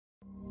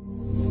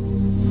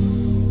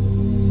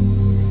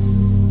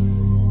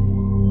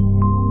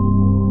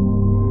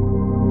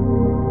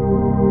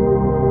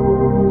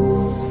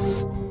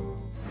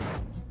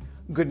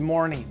Good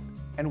morning,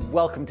 and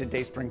welcome to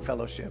Dayspring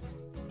Fellowship.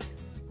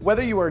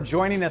 Whether you are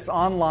joining us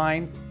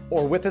online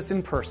or with us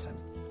in person,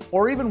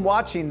 or even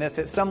watching this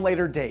at some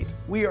later date,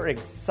 we are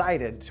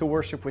excited to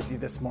worship with you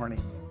this morning.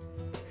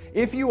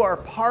 If you are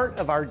part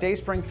of our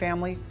Dayspring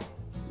family,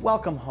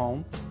 welcome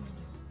home.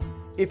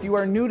 If you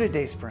are new to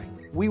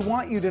Dayspring, we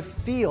want you to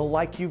feel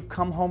like you've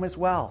come home as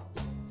well.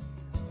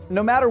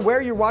 No matter where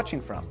you're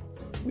watching from,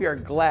 we are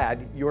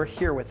glad you're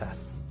here with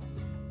us.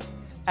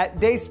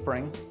 At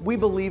Dayspring, we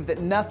believe that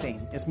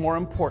nothing is more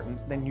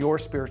important than your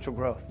spiritual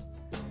growth.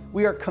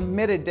 We are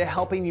committed to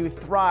helping you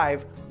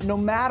thrive no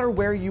matter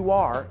where you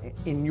are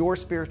in your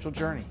spiritual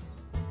journey.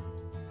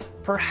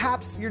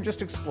 Perhaps you're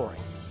just exploring,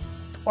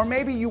 or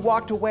maybe you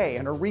walked away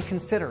and are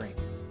reconsidering.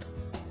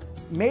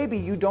 Maybe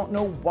you don't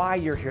know why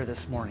you're here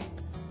this morning.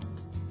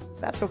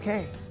 That's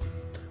okay.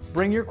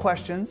 Bring your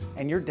questions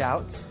and your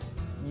doubts.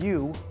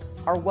 You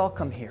are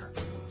welcome here.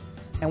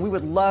 And we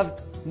would love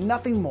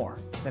nothing more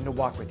than to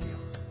walk with you.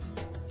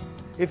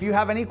 If you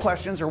have any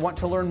questions or want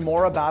to learn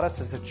more about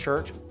us as a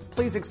church,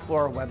 please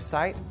explore our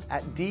website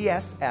at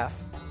dsf.church.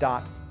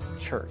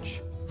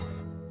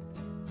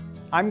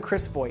 I'm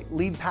Chris Voigt,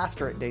 lead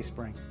pastor at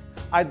Dayspring.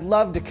 I'd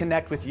love to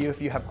connect with you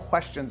if you have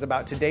questions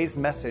about today's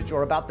message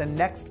or about the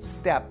next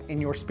step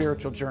in your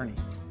spiritual journey.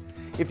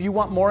 If you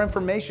want more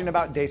information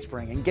about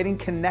Dayspring and getting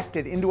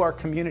connected into our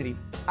community,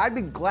 I'd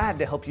be glad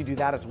to help you do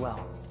that as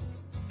well.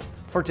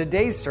 For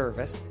today's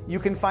service, you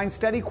can find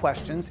study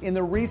questions in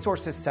the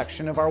resources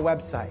section of our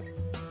website.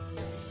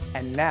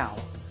 And now,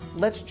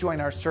 let's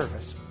join our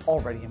service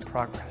already in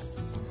progress.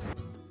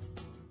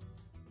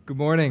 Good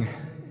morning.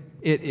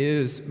 It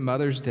is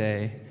Mother's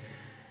Day.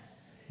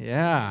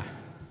 Yeah.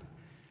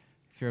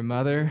 If you're a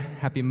mother,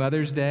 happy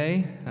Mother's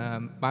Day.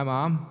 My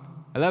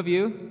mom, I love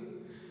you.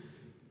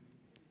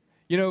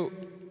 You know,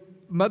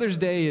 Mother's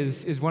Day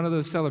is one of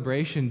those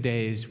celebration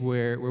days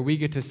where we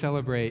get to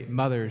celebrate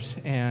mothers,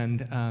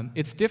 and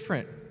it's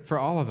different for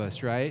all of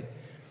us, right?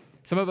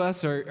 Some of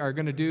us are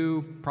going to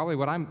do probably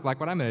what I'm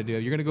going to do.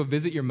 You're going to go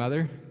visit your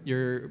mother.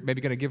 You're maybe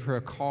going to give her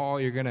a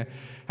call. You're going to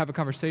have a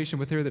conversation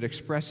with her that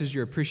expresses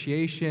your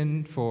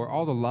appreciation for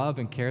all the love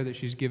and care that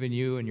she's given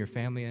you and your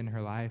family in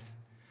her life.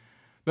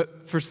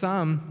 But for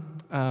some,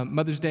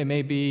 Mother's Day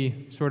may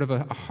be sort of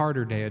a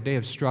harder day, a day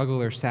of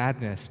struggle or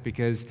sadness,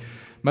 because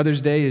Mother's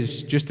Day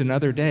is just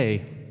another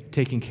day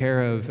taking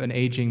care of an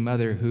aging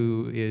mother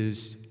who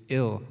is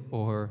ill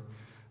or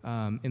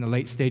in the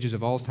late stages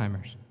of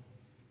Alzheimer's.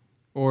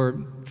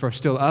 Or for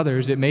still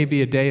others, it may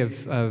be a day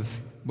of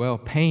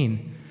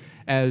pain,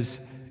 as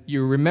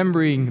you're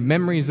remembering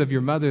memories of your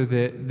mother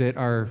that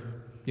are,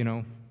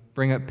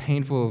 bring up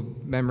painful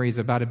memories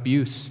about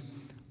abuse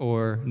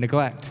or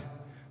neglect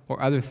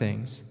or other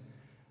things.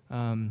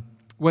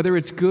 Whether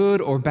it's good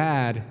or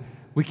bad,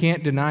 we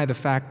can't deny the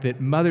fact that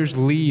mothers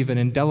leave an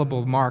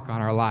indelible mark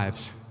on our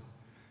lives,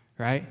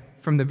 right?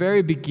 From the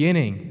very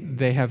beginning,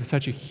 they have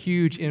such a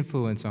huge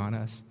influence on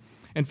us.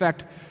 In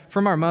fact,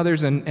 from our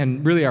mothers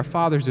and really our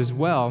fathers as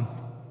well,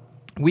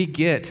 we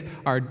get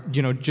our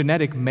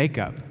genetic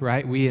makeup,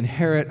 right? We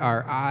inherit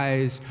our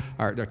eyes,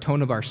 our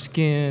tone of our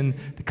skin,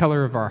 the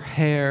color of our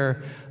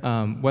hair,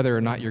 whether or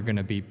not you're going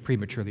to be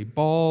prematurely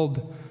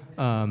bald.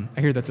 I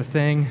hear that's a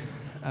thing.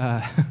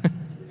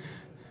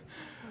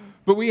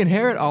 But we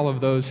inherit all of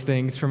those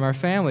things from our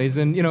families.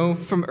 And,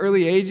 from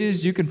early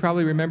ages, you can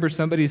probably remember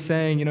somebody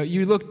saying,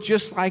 you look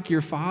just like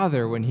your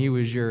father when he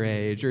was your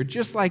age, or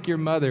just like your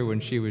mother when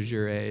she was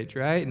your age,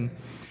 right? And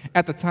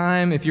at the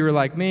time, if you were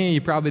like me,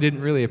 you probably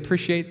didn't really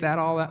appreciate that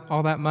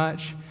all that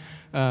much.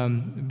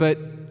 But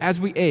as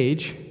we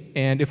age,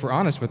 and if we're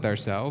honest with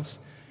ourselves,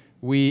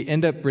 we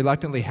end up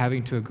reluctantly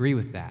having to agree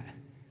with that.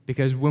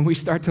 Because when we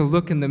start to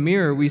look in the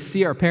mirror, we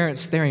see our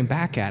parents staring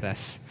back at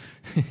us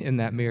in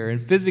that mirror, and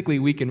physically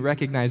we can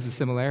recognize the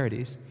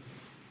similarities.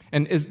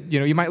 And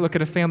you might look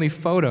at a family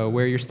photo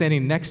where you're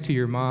standing next to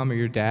your mom or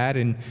your dad,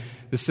 and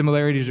the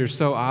similarities are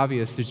so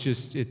obvious.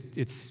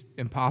 It's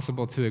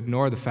impossible to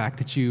ignore the fact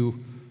that you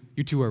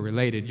two are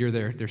related. You're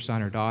their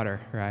son or daughter,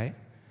 right?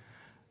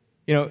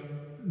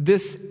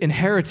 This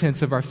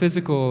inheritance of our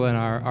physical and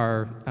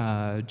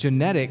our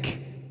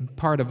genetic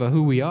part of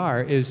who we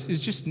are is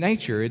just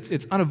nature.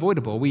 It's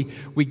unavoidable.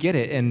 We get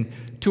it, and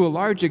to a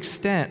large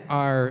extent,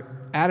 our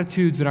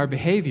attitudes and our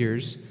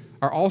behaviors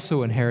are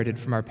also inherited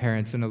from our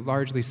parents in a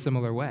largely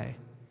similar way.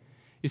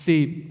 You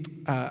see,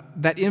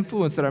 that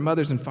influence that our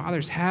mothers and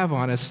fathers have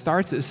on us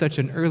starts at such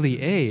an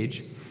early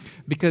age,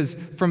 because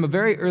from a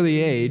very early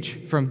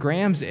age, from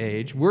Graham's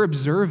age, we're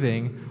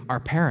observing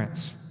our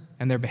parents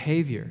and their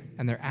behavior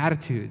and their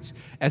attitudes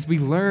as we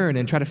learn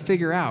and try to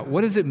figure out,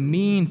 what does it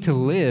mean to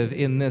live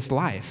in this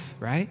life,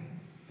 right?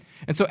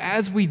 And so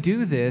as we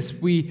do this,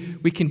 we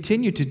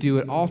continue to do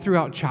it all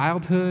throughout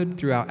childhood,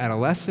 throughout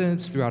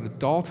adolescence, throughout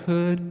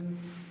adulthood.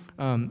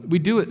 We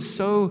do it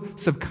so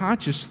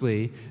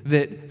subconsciously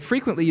that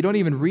frequently you don't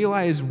even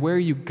realize where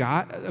you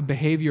got a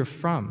behavior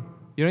from.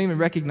 You don't even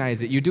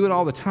recognize it. You do it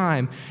all the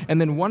time, and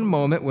then one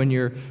moment when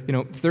you're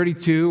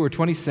 32 or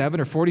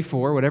 27 or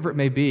 44, whatever it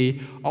may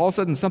be, all of a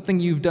sudden something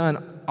you've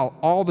done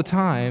all the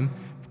time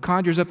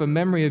conjures up a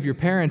memory of your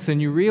parents,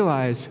 and you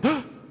realize,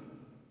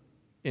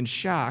 in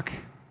shock,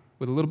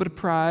 with a little bit of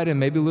pride and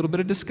maybe a little bit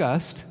of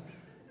disgust,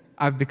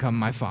 I've become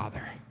my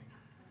father.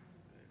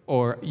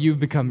 Or you've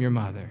become your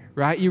mother,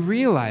 right? You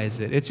realize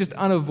it. It's just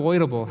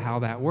unavoidable how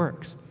that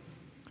works.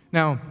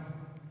 Now,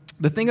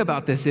 the thing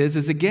about this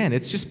is again,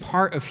 it's just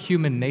part of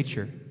human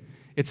nature.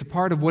 It's a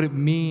part of what it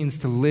means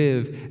to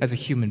live as a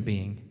human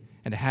being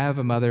and to have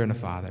a mother and a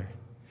father.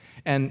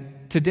 And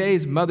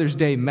today's Mother's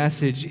Day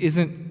message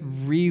isn't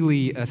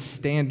really a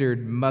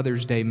standard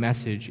Mother's Day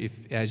message,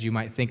 as you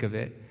might think of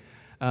it.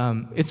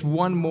 It's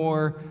one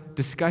more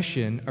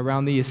discussion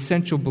around the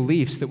essential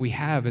beliefs that we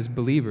have as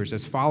believers,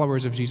 as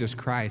followers of Jesus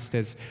Christ,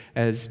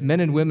 as men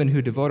and women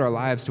who devote our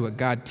lives to what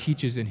God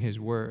teaches in His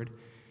Word.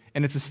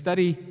 And it's a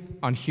study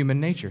on human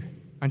nature,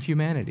 on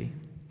humanity.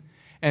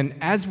 And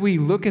as we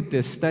look at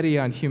this study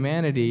on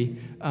humanity,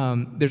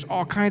 there's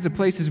all kinds of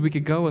places we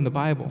could go in the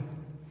Bible.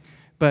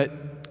 But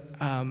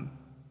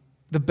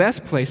the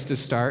best place to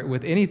start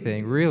with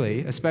anything,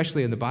 really,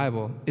 especially in the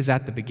Bible, is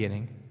at the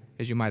beginning,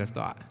 as you might have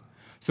thought.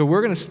 So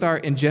we're going to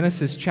start in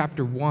Genesis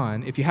chapter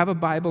 1. If you have a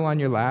Bible on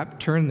your lap,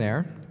 turn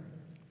there.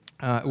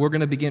 We're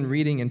going to begin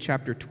reading in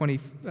chapter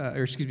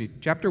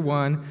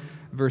 1,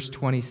 verse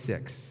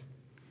 26.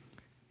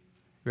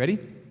 Ready?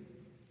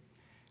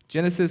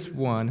 Genesis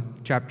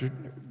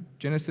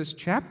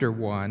chapter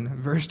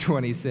 1, verse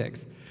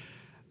 26.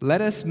 Let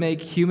us make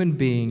human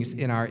beings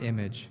in our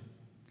image,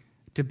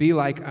 to be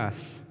like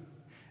us.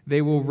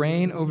 They will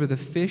reign over the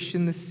fish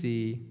in the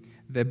sea,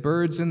 the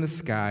birds in the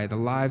sky, the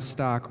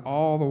livestock,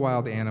 all the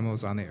wild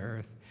animals on the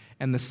earth,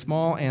 and the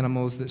small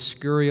animals that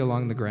scurry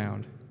along the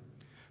ground.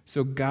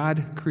 So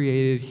God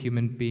created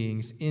human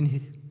beings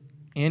in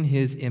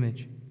His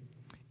image.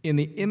 In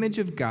the image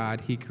of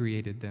God He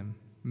created them.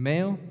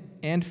 Male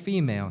and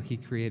female He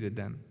created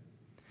them.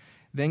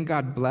 Then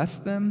God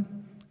blessed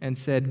them and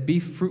said, "Be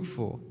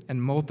fruitful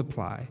and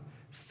multiply,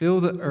 fill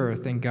the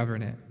earth and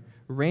govern it.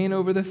 Reign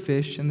over the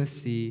fish in the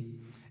sea,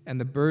 and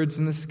the birds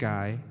in the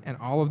sky, and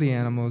all of the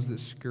animals that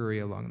scurry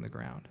along the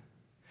ground."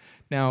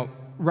 Now,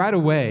 right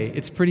away,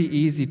 it's pretty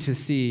easy to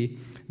see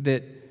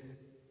that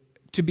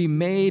to be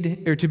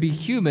made, or to be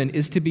human,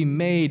 is to be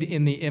made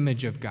in the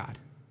image of God.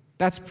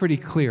 That's pretty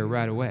clear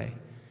right away.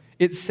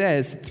 It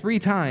says 3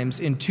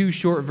 times in 2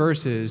 short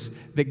verses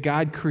that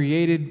God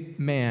created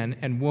man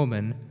and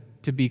woman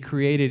to be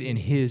created in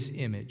His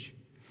image.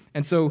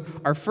 And so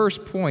our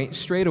first point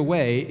straight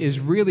away is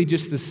really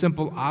just the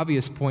simple,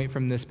 obvious point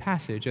from this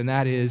passage, and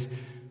that is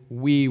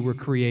we were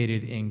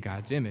created in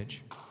God's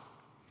image.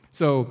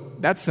 So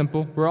that's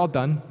simple. We're all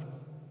done.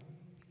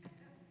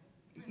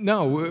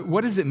 No,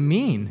 what does it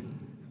mean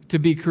to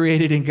be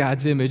created in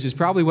God's image is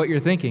probably what you're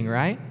thinking,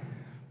 right?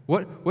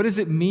 What does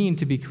it mean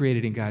to be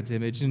created in God's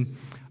image? And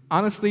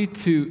honestly,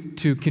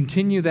 to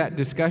continue that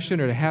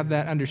discussion or to have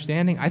that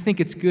understanding, I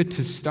think it's good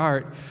to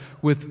start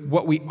with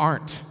what we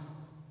aren't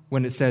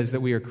when it says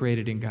that we are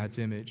created in God's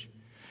image.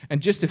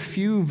 And just a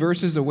few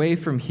verses away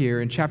from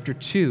here in chapter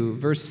 2,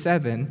 verse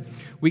 7,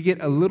 we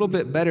get a little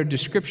bit better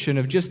description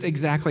of just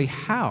exactly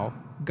how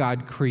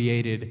God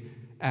created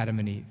Adam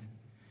and Eve.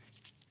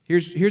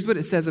 Here's what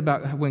it says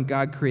about when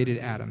God created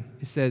Adam.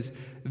 It says,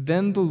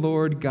 "Then the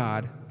Lord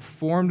God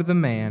formed the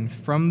man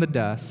from the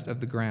dust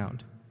of the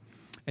ground,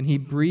 and He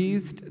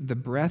breathed the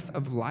breath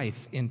of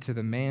life into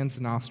the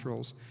man's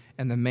nostrils,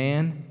 and the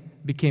man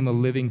became a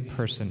living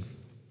person."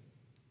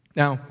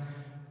 Now,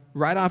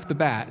 right off the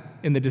bat,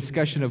 in the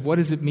discussion of what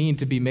does it mean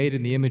to be made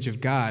in the image of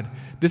God,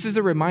 this is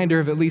a reminder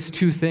of at least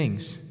 2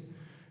 things.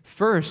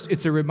 First,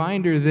 it's a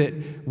reminder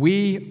that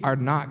we are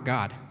not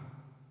God.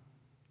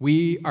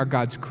 We are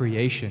God's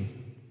creation.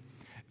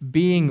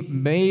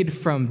 Being made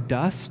from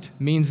dust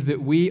means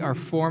that we are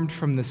formed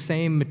from the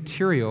same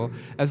material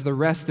as the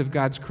rest of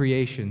God's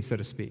creation, so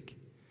to speak.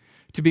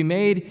 To be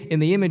made in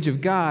the image of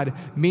God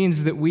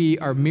means that we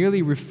are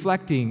merely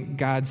reflecting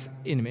God's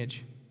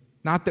image,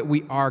 not that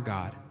we are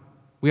God.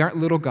 We aren't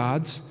little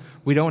gods.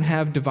 We don't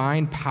have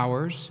divine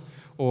powers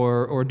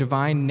or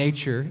divine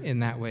nature in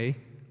that way,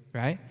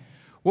 right?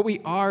 What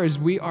we are is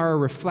we are a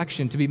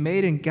reflection. To be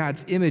made in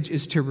God's image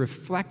is to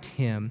reflect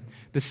Him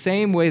the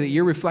same way that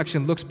your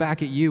reflection looks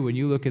back at you when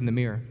you look in the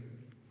mirror.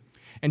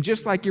 And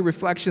just like your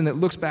reflection that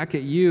looks back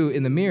at you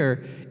in the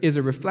mirror is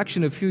a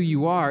reflection of who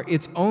you are,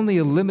 it's only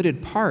a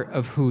limited part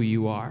of who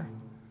you are.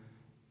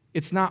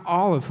 It's not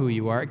all of who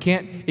you are.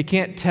 It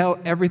can't tell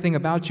everything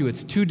about you.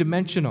 It's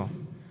 2-dimensional.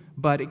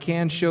 But it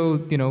can show,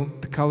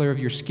 the color of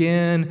your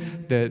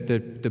skin,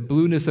 the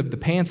blueness of the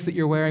pants that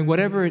you're wearing,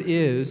 whatever it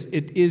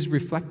is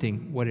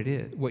reflecting what it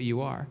is, what you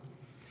are.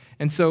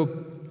 And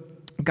so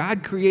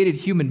God created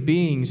human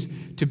beings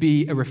to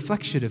be a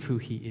reflection of who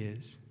He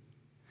is.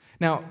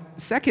 Now,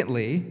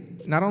 secondly,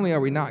 not only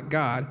are we not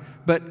God,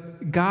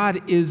 but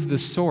God is the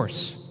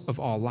source of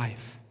all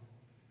life.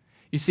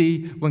 You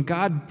see, when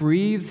God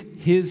breathed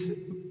His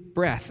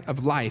breath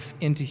of life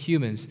into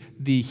humans,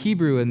 the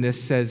Hebrew in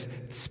this says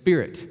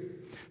spirit.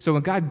 So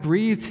when God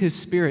breathed His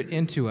Spirit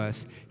into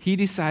us, He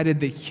decided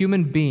that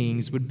human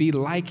beings would be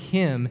like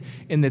Him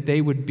in that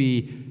they would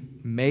be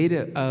made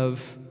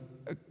of,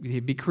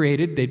 They'd be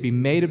created, they'd be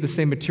made of the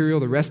same material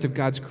the rest of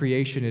God's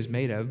creation is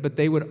made of, but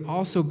they would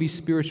also be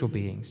spiritual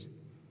beings.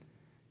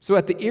 So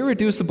at the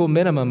irreducible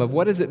minimum of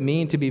what does it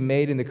mean to be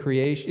made in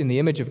the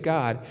image of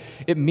God,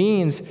 it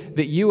means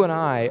that you and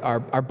I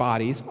are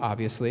bodies,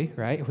 obviously,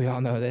 right? We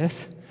all know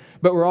this.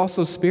 But we're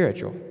also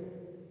spiritual.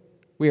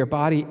 We are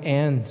body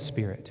and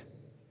spirit.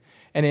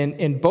 And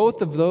in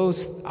both of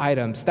those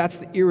items, that's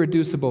the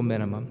irreducible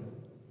minimum.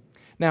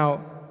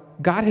 Now,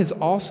 God has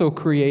also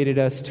created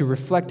us to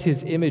reflect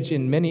His image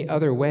in many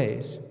other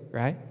ways,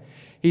 right?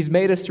 He's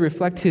made us to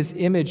reflect His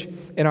image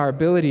in our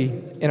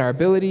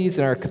abilities,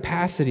 and our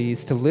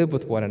capacities to live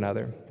with one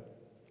another.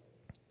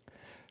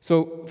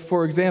 So,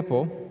 for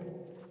example,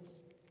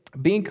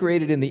 being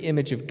created in the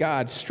image of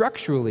God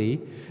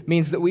structurally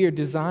means that we are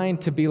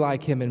designed to be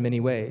like Him in many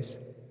ways.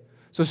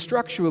 So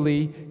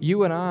structurally,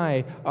 you and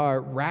I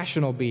are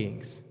rational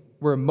beings.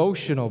 We're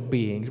emotional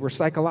beings. We're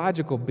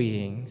psychological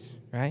beings,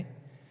 right?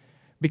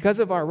 Because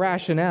of our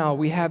rationale,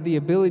 we have the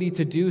ability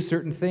to do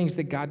certain things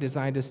that God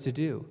designed us to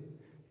do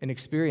and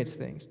experience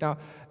things. Now,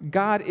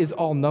 God is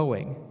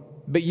all-knowing,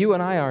 but you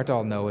and I aren't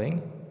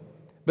all-knowing.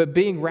 But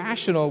being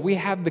rational, we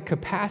have the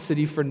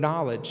capacity for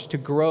knowledge, to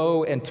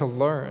grow and to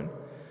learn,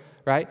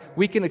 right?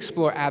 We can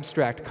explore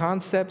abstract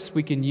concepts.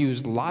 We can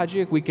use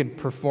logic. We can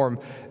perform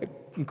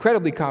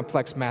incredibly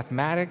complex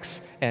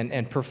mathematics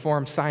and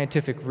perform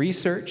scientific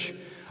research.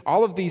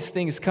 All of these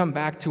things come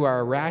back to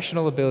our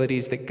rational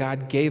abilities that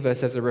God gave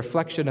us as a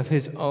reflection of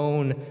His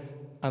own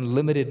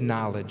unlimited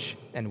knowledge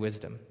and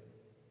wisdom.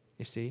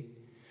 You see?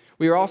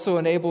 We are also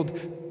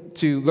enabled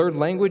to learn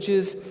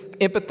languages,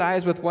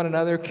 empathize with one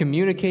another,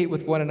 communicate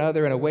with one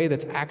another in a way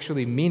that's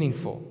actually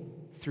meaningful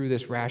through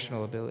this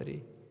rational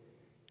ability.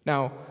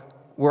 Now,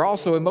 we're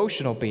also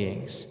emotional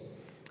beings.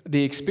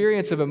 The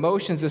experience of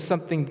emotions is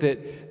something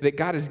that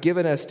God has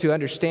given us to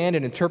understand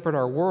and interpret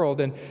our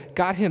world, and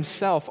God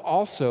Himself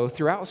also,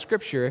 throughout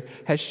Scripture,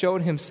 has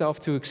shown Himself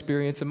to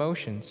experience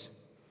emotions.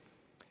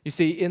 You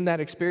see, in that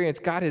experience,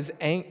 God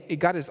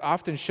is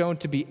often shown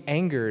to be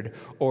angered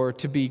or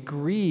to be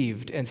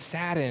grieved and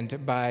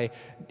saddened by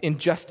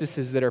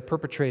injustices that are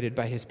perpetrated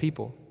by His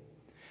people.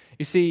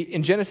 You see,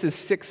 in Genesis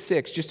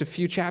 6:6, just a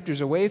few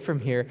chapters away from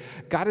here,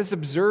 God is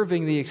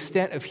observing the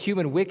extent of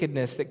human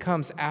wickedness that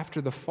comes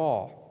after the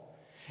fall.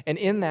 And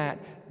in that,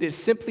 it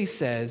simply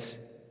says,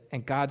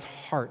 and God's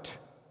heart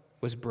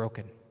was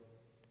broken.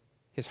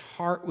 His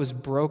heart was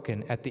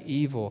broken at the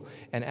evil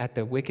and at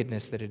the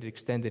wickedness that had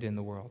extended in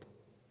the world.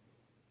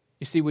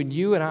 You see, when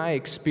you and I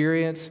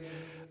experience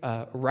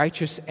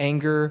righteous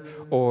anger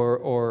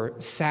or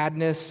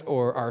sadness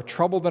or are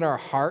troubled in our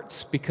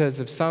hearts because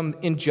of some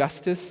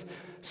injustice,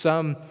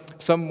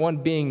 someone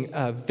being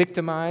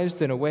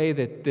victimized in a way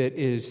that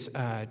is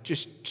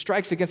just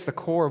strikes against the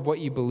core of what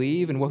you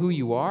believe and who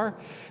you are,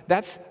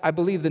 that's, I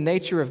believe, the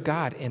nature of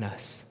God in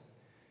us.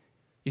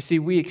 You see,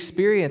 we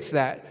experience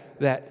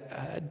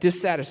that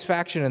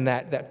dissatisfaction and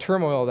that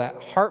turmoil,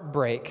 that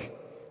heartbreak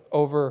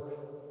over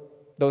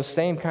those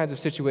same kinds of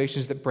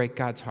situations that break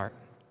God's heart.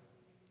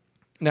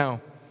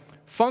 Now,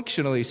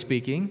 functionally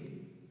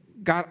speaking,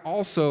 God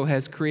also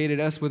has created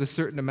us with a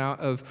certain amount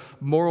of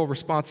moral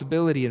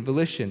responsibility and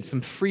volition, some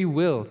free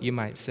will, you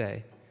might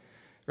say,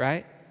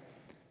 right?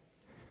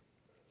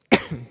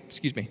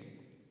 Excuse me.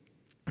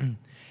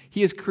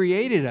 He has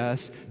created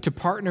us to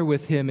partner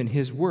with Him in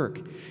His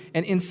work.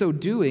 And in so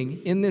doing,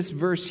 in this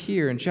verse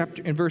here,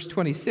 in verse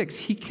 26,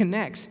 He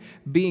connects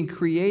being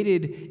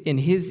created in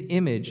His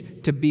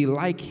image to be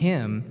like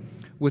Him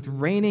with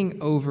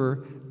reigning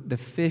over the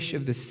fish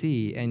of the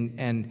sea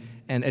and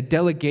a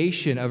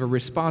delegation of a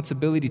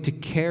responsibility to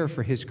care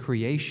for His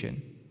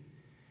creation.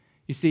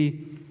 You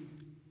see,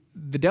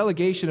 the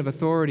delegation of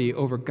authority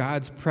over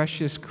God's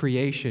precious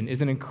creation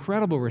is an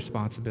incredible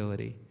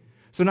responsibility.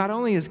 So not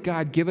only has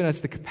God given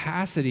us the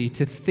capacity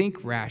to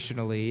think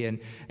rationally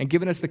and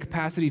given us the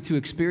capacity to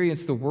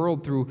experience the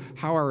world through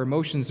how our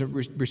emotions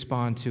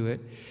respond to it,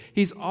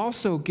 He's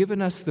also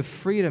given us the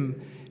freedom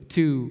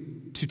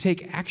to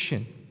take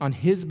action on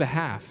His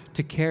behalf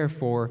to care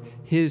for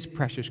His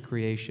precious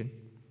creation.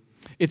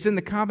 It's in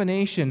the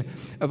combination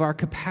of our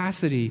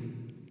capacity,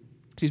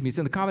 it's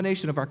in the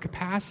combination of our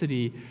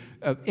capacity,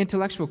 of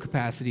intellectual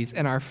capacities,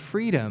 and our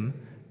freedom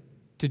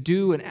to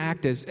do and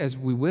act as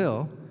we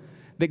will,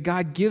 that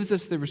God gives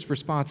us the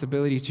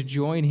responsibility to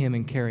join Him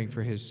in caring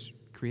for His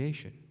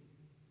creation.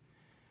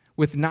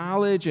 With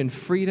knowledge and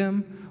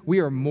freedom,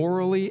 we are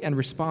morally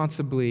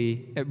responsible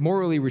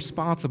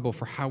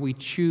for how we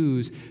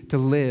choose to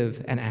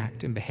live and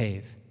act and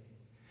behave.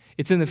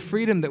 It's in the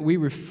freedom that we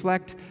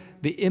reflect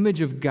the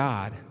image of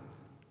God.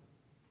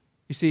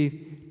 You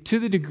see, to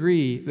the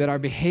degree that our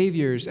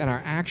behaviors and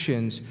our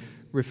actions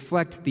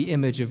reflect the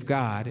image of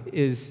God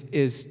is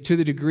to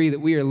the degree that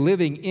we are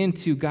living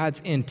into God's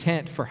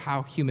intent for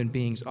how human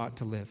beings ought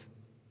to live.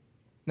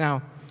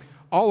 Now,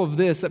 all of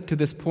this up to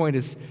this point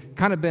has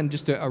kind of been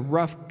just a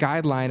rough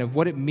guideline of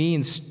what it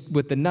means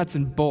with the nuts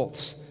and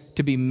bolts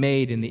to be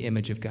made in the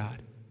image of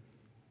God.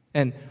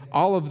 And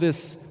all of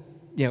this,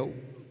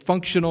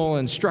 functional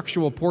and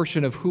structural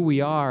portion of who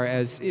we are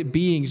as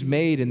beings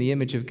made in the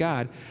image of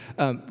God,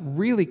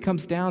 really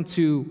comes down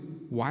to,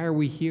 why are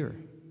we here?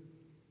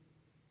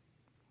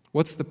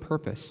 What's the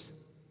purpose?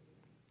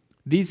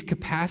 These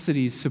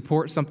capacities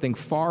support something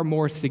far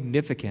more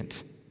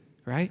significant,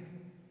 right?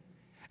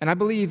 And I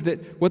believe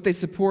that what they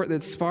support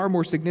that's far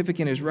more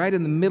significant is right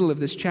in the middle of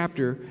this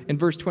chapter in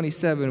verse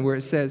 27, where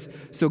it says,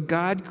 "So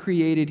God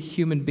created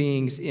human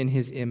beings in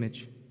his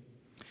image.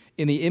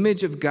 In the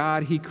image of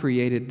God he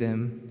created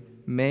them,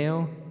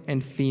 male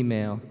and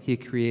female he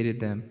created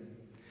them.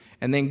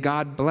 And then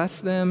God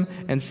blessed them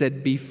and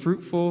said, 'Be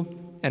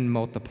fruitful and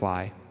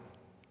multiply.'"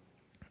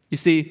 You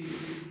see,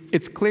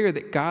 it's clear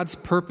that God's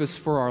purpose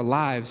for our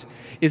lives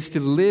is to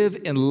live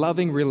in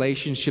loving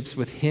relationships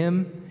with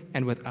him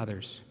and with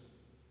others.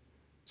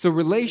 So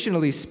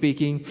relationally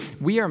speaking,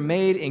 we are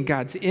made in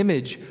God's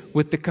image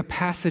with the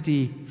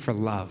capacity for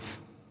love.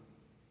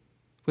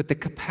 With the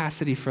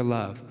capacity for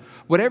love.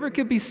 Whatever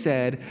could be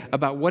said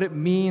about what it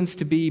means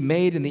to be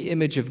made in the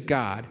image of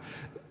God,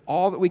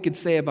 all that we could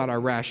say about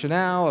our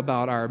rationale,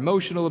 about our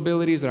emotional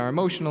abilities and our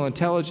emotional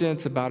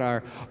intelligence, about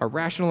our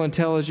rational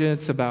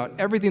intelligence, about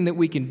everything that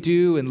we can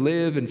do and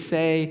live and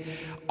say,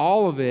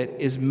 all of it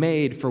is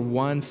made for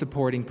one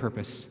supporting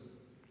purpose.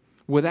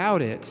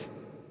 Without it,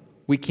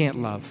 we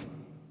can't love.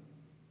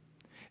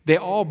 They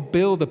all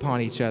build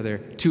upon each other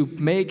to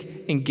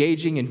make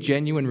engaging and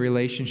genuine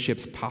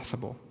relationships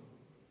possible.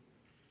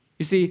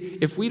 You see,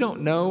 if we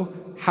don't know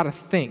how to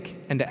think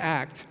and to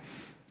act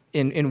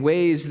in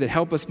ways that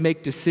help us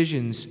make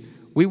decisions,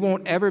 we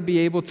won't ever be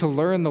able to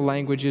learn the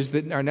languages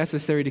that are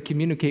necessary to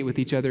communicate with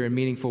each other in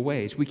meaningful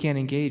ways. We can't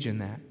engage in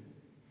that.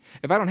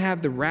 If I don't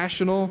have the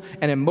rational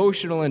and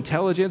emotional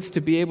intelligence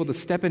to be able to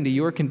step into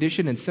your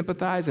condition and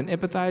sympathize and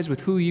empathize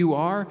with who you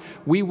are,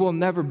 we will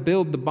never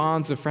build the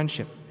bonds of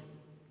friendship.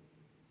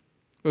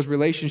 Those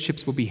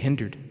relationships will be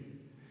hindered.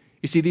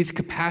 You see, these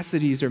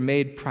capacities are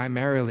made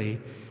primarily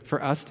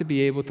for us to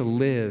be able to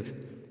live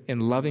in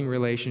loving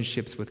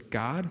relationships with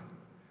God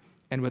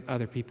and with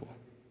other people.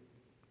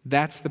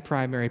 That's the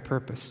primary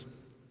purpose.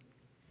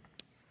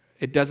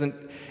 It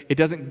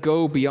doesn't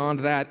go beyond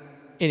that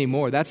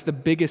anymore. That's the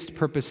biggest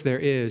purpose there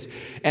is.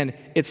 And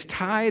it's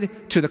tied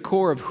to the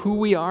core of who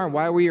we are and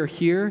why we are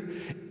here,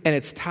 and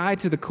it's tied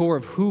to the core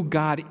of who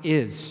God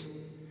is.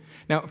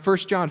 Now,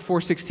 1 John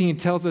 4:16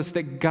 tells us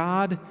that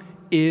God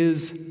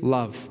is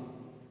love.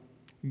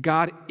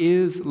 God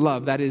is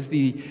love. That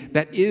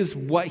is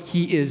what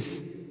he is.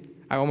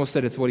 I almost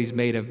said it's what he's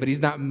made of, but he's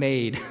not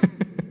made.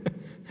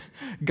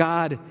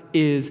 God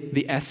is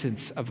the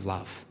essence of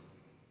love.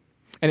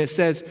 And it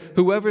says,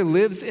 whoever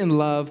lives in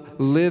love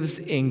lives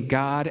in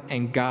God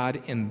and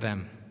God in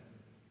them.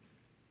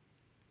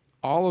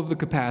 All of the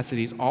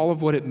capacities, all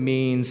of what it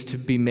means to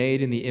be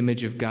made in the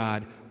image of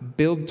God,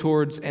 build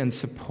towards and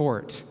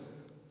support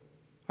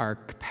our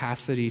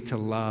capacity to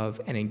love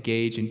and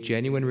engage in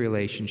genuine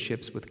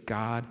relationships with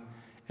God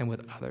and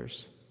with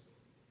others.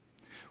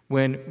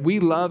 When we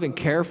love and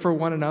care for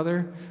one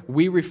another,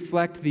 we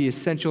reflect the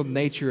essential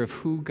nature of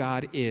who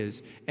God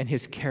is and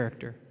his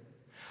character.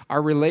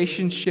 Our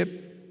relational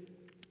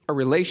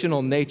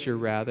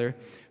nature,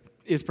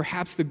 is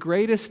perhaps the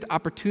greatest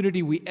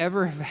opportunity we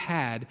ever have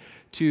had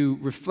to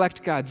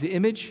reflect God's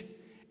image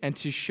and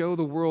to show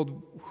the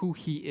world who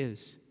he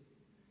is.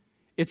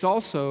 It's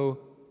also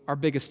our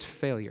biggest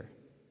failure.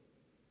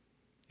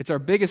 It's our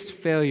biggest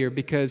failure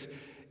because,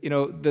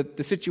 the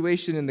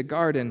situation in the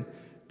garden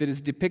that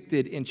is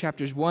depicted in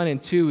chapters 1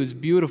 and 2 is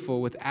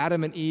beautiful, with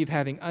Adam and Eve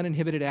having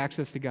uninhibited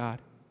access to God.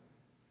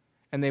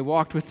 And they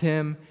walked with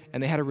him,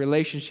 and they had a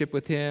relationship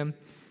with him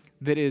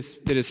that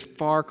is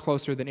far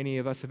closer than any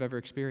of us have ever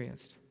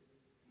experienced.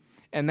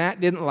 And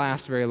that didn't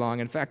last very long.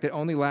 In fact, it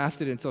only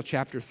lasted until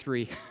chapter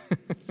 3.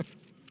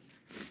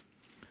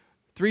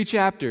 3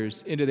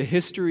 chapters into the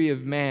history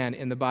of man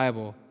in the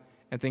Bible,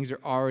 and things are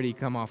already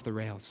come off the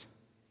rails.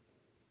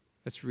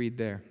 Let's read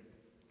there.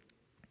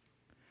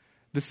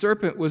 The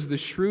serpent was the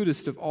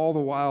shrewdest of all the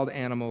wild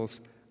animals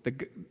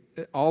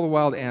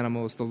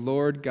the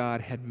Lord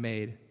God had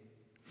made.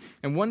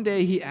 And one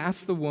day he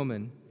asked the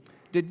woman,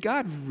 "Did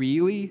God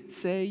really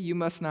say you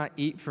must not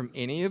eat from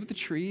any of the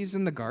trees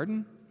in the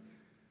garden?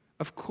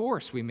 Of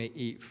course we may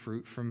eat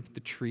fruit from the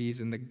trees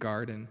in the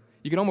garden."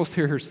 You can almost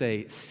hear her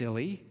say,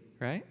 "Silly,"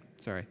 right?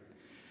 Sorry.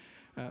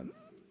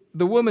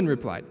 The woman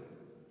replied,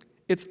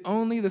 "It's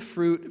only the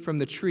fruit from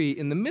the tree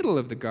in the middle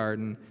of the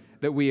garden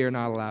that we are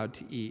not allowed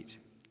to eat.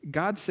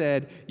 God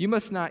said, 'You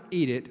must not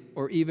eat it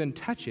or even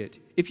touch it.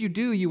 If you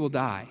do, you will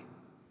die.'"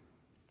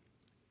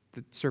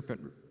 The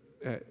serpent,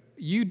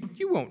 you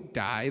won't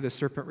die, the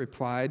serpent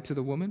replied to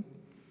the woman.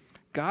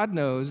 "God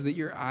knows that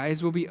your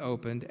eyes will be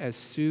opened as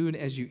soon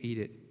as you eat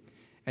it,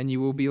 and you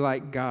will be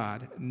like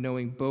God,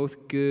 knowing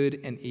both good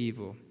and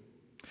evil."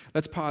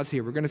 Let's pause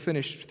here. We're going to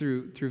finish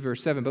through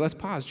verse 7, but let's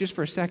pause just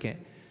for a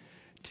second.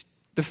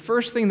 The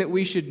first thing that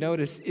we should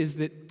notice is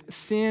that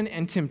sin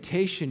and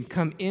temptation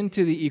come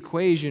into the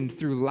equation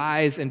through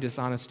lies and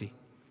dishonesty.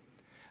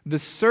 The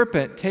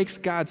serpent takes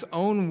God's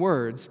own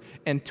words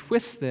and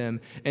twists them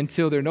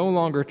until they're no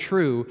longer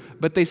true,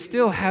 but they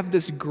still have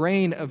this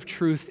grain of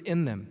truth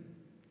in them,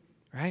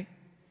 right?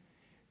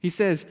 He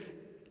says,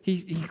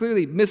 he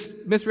clearly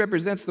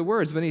misrepresents the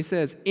words when he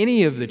says,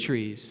 any of the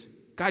trees.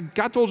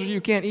 God told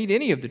you can't eat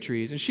any of the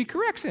trees, and she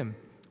corrects him.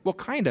 Well,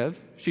 kind of.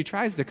 She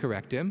tries to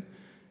correct him.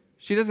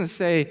 She doesn't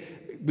say,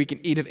 we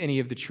can eat of any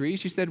of the trees.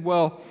 She said,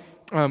 well,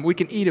 we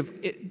can eat of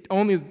it,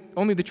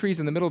 only the trees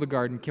in the middle of the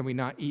garden can we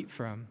not eat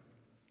from.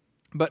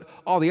 But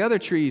all the other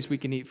trees we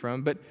can eat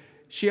from. But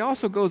she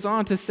also goes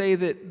on to say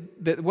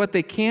that what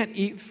they can't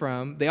eat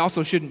from, they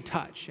also shouldn't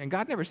touch. And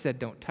God never said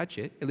don't touch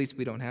it. At least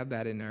we don't have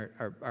that in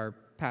our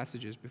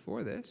passages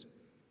before this.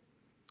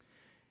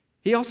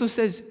 He also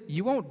says,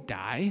 you won't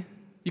die.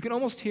 You can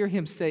almost hear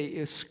him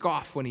say,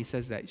 scoff when he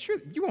says that. Sure,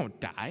 you won't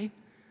die,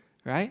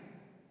 right?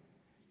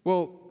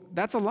 Well,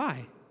 that's a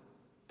lie.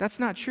 That's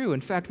not true.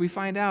 In fact, we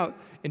find out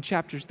in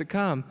chapters to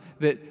come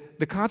that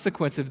the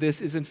consequence of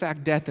this is, in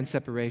fact, death and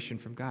separation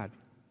from God.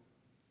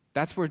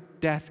 That's where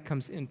death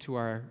comes into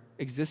our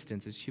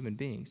existence as human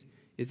beings,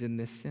 is in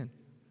this sin.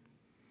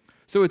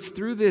 So it's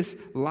through this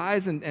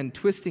lies and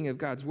twisting of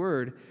God's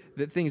word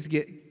that things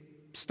get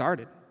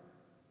started.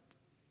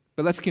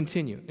 But let's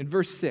continue. In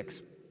verse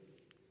 6,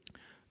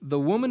 the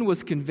woman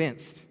was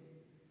convinced.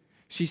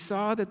 She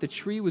saw that the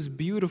tree was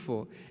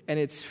beautiful and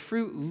its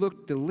fruit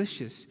looked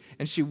delicious,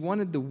 and she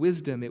wanted the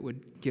wisdom it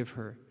would give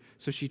her.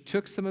 So she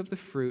took some of the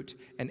fruit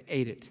and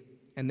ate it.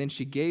 And then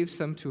she gave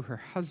some to her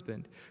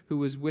husband who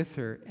was with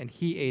her, and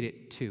he ate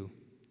it too.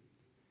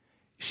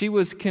 She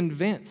was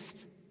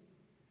convinced.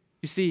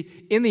 You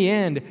see, in the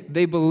end,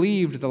 they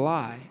believed the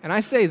lie. And I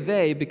say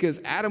they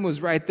because Adam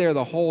was right there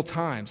the whole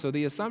time. So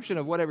the assumption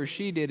of whatever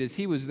she did is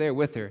he was there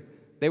with her.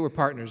 They were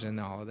partners in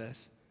all of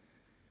this.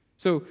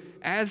 So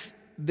as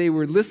they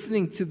were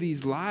listening to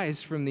these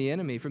lies from the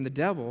enemy, from the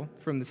devil,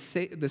 from the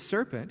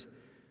serpent,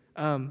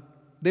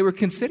 they were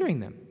considering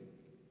them.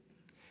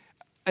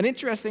 An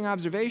interesting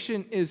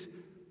observation is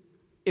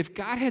if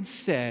God had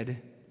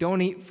said,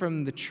 don't eat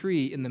from the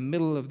tree in the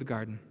middle of the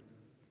garden,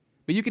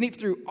 but you can eat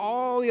through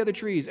all the other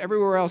trees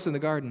everywhere else in the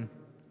garden,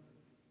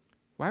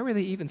 why were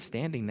they even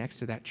standing next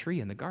to that tree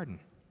in the garden?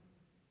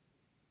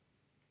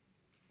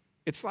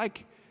 It's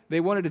like they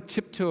wanted to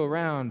tiptoe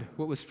around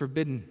what was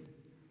forbidden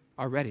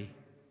already.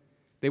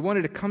 They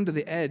wanted to come to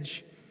the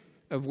edge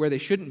of where they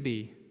shouldn't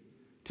be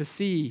to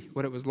see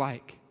what it was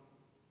like.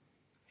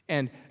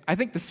 And I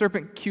think the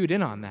serpent cued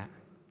in on that.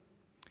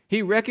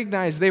 He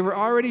recognized they were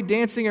already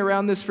dancing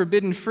around this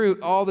forbidden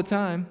fruit all the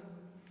time.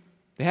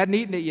 They hadn't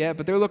eaten it yet,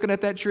 but they're looking at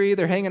that tree.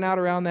 They're hanging out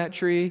around that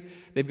tree.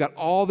 They've got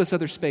all this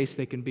other space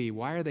they can be.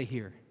 Why are they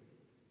here?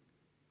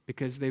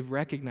 Because they've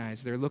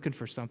recognized they're looking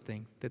for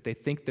something that they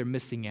think they're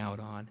missing out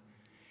on.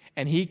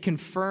 And he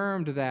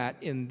confirmed that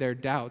in their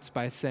doubts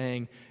by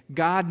saying,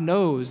 God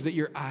knows that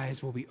your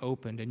eyes will be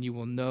opened and you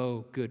will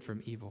know good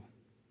from evil.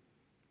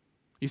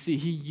 You see,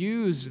 he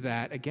used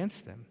that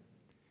against them.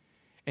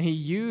 And he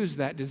used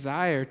that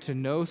desire to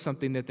know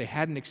something that they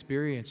hadn't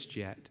experienced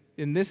yet.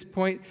 In this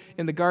point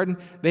in the garden,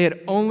 they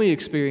had only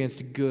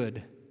experienced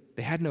good.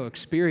 They had no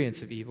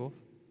experience of evil.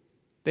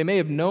 They may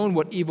have known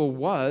what evil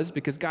was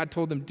because God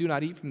told them, do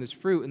not eat from this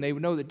fruit, and they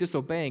would know that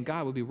disobeying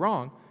God would be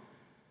wrong,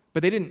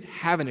 but they didn't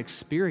have an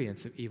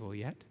experience of evil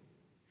yet.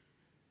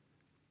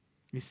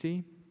 You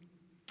see?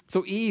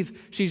 So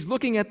Eve, she's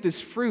looking at this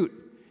fruit,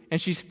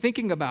 and she's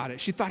thinking about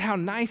it. She thought how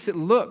nice it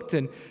looked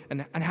and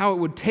how it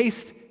would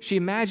taste. She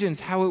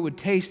imagines how it would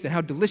taste and how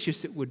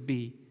delicious it would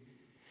be.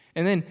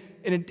 And then,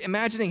 in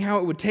imagining how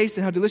it would taste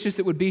and how delicious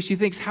it would be, she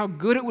thinks how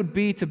good it would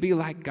be to be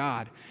like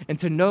God and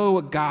to know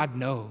what God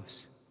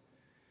knows.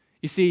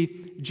 You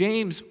see,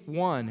 James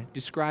 1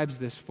 describes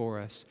this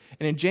for us.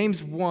 And in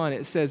James 1,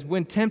 it says,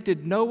 when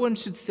tempted, no one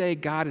should say,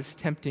 God is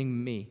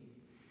tempting me.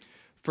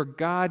 For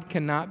God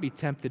cannot be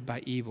tempted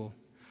by evil,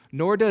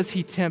 nor does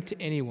he tempt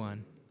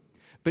anyone.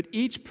 But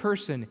each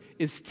person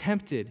is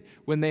tempted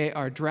when they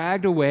are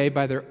dragged away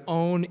by their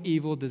own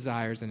evil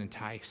desires and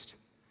enticed.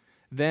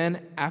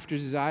 Then, after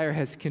desire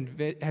has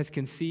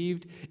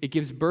conceived, it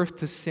gives birth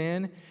to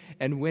sin,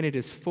 and when it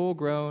is full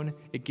grown,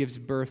 it gives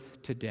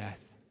birth to death.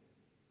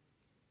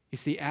 You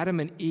see, Adam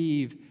and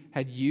Eve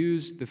had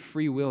used the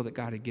free will that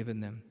God had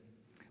given them.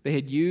 They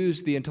had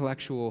used the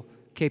intellectual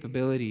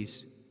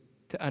capabilities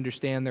to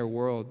understand their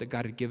world that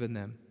God had given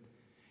them.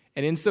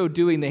 And in so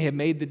doing, they had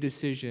made the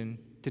decision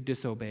to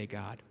disobey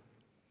God.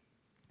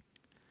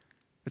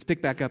 Let's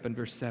pick back up in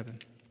verse 7.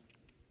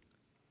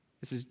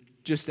 This is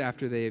just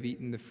after they have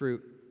eaten the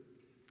fruit.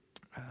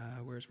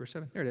 Where's verse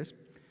 7? There it is.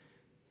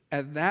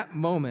 At that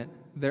moment,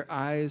 their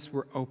eyes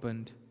were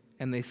opened,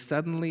 and they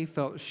suddenly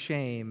felt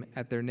shame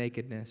at their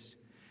nakedness.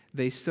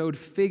 They sewed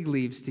fig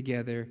leaves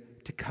together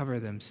to cover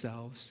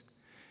themselves.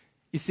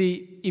 You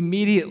see,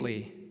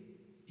 immediately,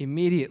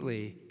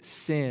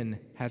 sin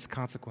has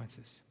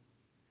consequences.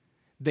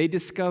 They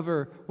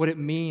discover what it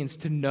means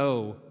to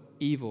know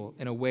evil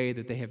in a way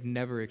that they have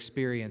never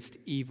experienced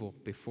evil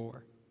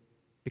before.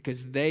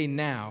 because they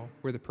now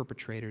were the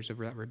perpetrators of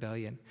that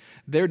rebellion.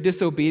 Their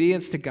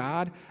disobedience to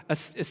God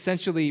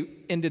essentially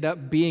ended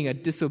up being a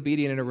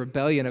disobedience and a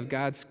rebellion of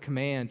God's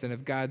commands and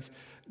of God's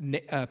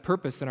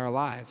purpose in our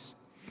lives.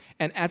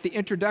 And at the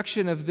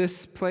introduction of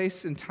this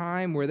place and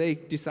time where they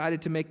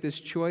decided to make this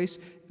choice,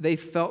 they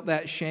felt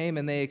that shame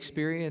and they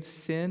experienced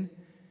sin.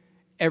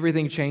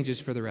 Everything changes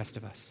for the rest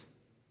of us.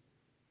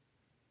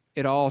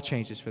 It all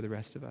changes for the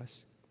rest of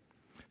us.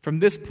 From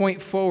this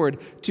point forward,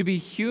 to be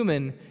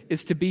human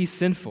is to be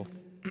sinful.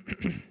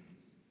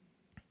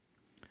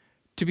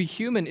 To be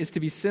human is to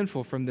be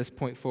sinful from this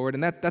point forward,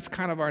 and that's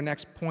kind of our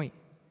next point.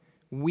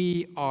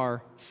 We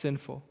are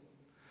sinful.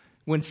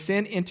 When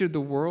sin entered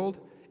the world,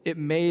 it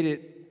made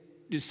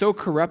it so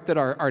corrupted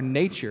our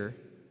nature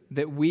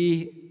that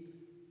we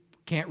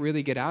can't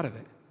really get out of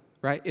it,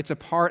 right? It's a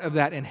part of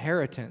that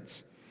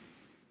inheritance.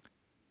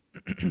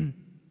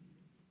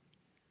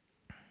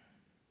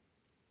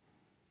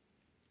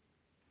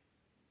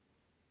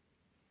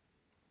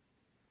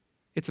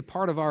 It's a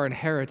part of our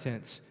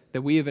inheritance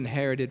that we have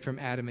inherited from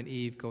Adam and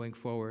Eve going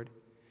forward.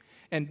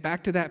 And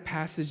back to that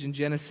passage in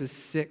Genesis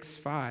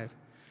 6:5,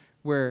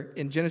 where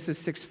in Genesis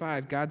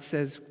 6:5, God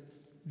says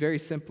very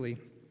simply,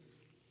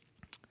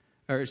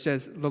 or it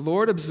says, "The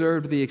Lord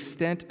observed the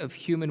extent of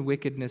human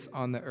wickedness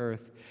on the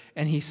earth,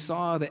 and he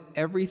saw that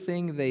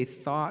everything they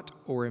thought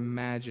or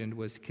imagined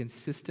was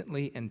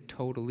consistently and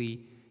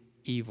totally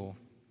evil."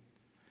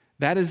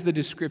 That is the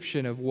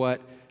description of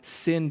what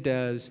sin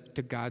does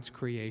to God's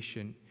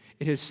creation.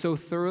 It has so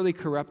thoroughly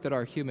corrupted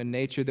our human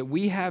nature that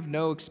we have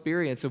no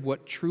experience of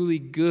what truly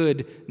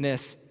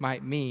goodness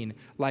might mean,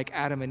 like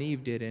Adam and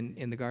Eve did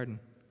in the garden.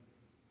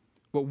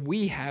 What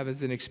we have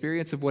is an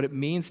experience of what it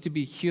means to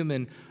be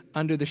human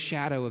under the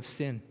shadow of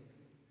sin.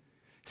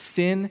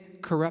 Sin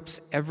corrupts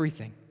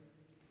everything.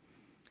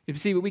 You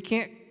see, but we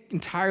can't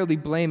entirely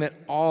blame it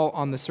all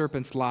on the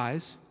serpent's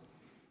lies.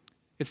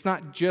 It's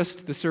not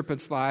just the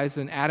serpent's lies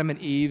and Adam and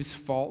Eve's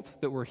fault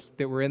that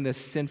we're in this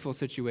sinful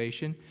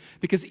situation,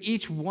 because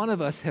each one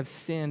of us have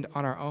sinned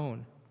on our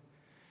own.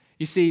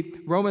 You see,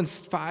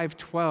 Romans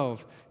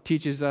 5:12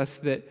 teaches us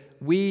that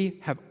we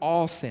have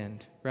all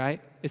sinned,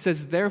 right? It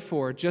says,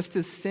 "Therefore, just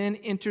as sin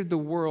entered the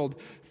world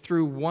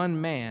through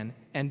one man,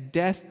 and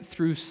death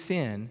through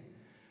sin,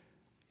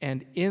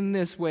 and in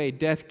this way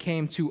death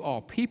came to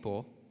all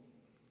people,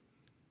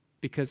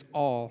 because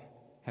all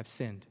have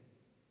sinned."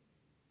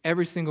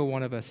 Every single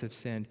one of us have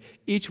sinned.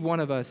 Each one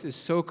of us is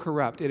so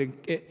corrupt.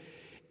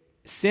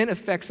 Sin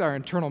affects our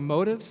internal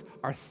motives,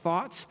 our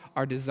thoughts,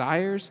 our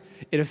desires.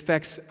 It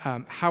affects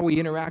how we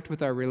interact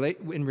with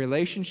in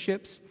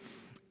relationships.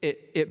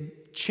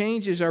 It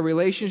changes our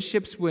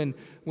relationships when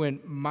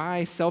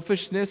my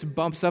selfishness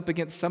bumps up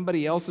against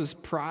somebody else's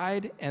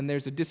pride and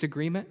there's a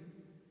disagreement.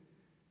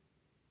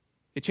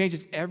 It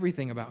changes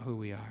everything about who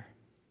we are.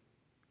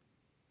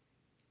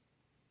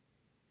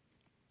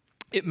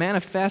 It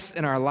manifests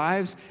in our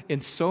lives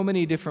in so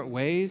many different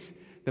ways.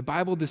 The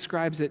Bible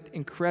describes it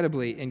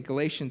incredibly in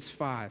Galatians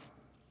 5.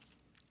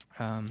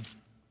 Let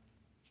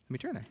me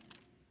turn there.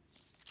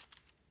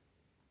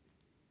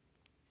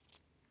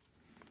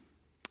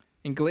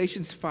 In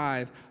Galatians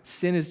 5,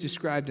 sin is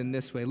described in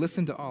this way.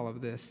 Listen to all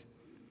of this.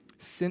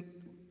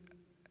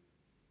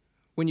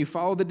 When you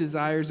follow the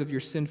desires of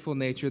your sinful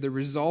nature, the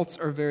results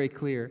are very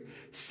clear: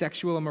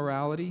 sexual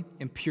immorality,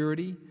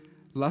 impurity,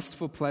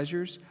 lustful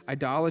pleasures,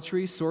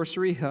 idolatry,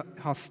 sorcery,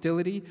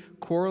 hostility,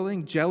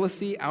 quarreling,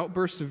 jealousy,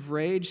 outbursts of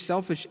rage,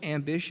 selfish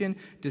ambition,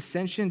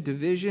 dissension,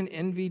 division,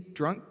 envy,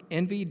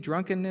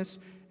 drunkenness,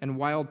 and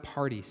wild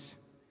parties.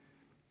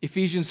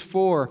 Ephesians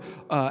 4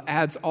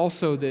 adds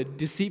also the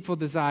deceitful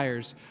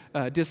desires,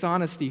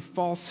 dishonesty,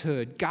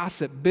 falsehood,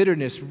 gossip,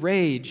 bitterness,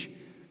 rage.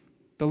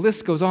 The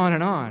list goes on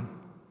and on.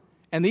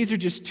 And these are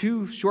just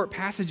two short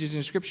passages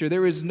in Scripture.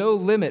 There is no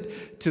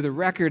limit to the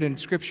record in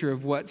Scripture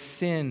of what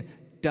sin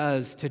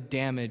does to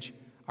damage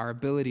our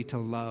ability to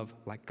love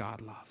like God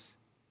loves.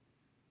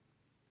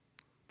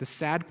 The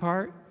sad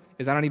part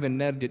is I don't even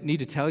need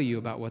to tell you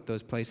about what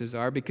those places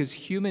are, because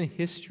human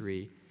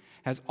history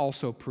has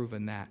also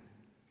proven that.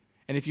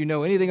 And if you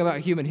know anything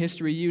about human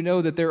history, you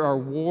know that there are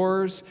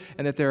wars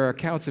and that there are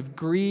accounts of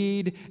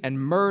greed and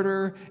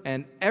murder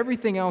and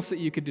everything else that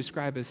you could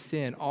describe as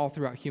sin all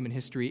throughout human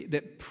history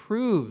that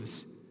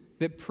proves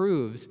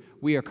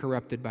we are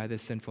corrupted by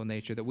this sinful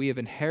nature, that we have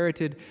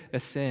inherited a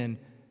sin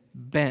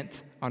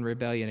bent on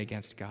rebellion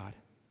against God.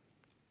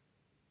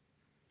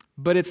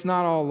 But it's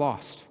not all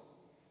lost.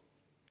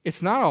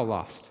 It's not all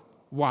lost.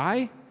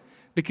 Why?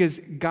 Because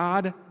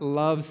God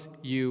loves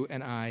you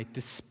and I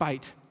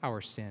despite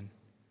our sin.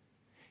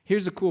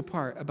 Here's a cool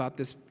part about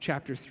this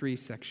chapter 3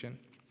 section,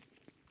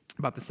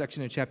 about the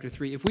section in chapter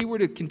 3. If we were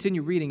to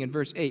continue reading in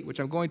verse 8, which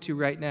I'm going to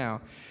right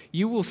now,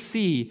 you will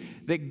see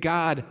that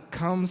God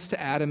comes to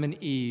Adam and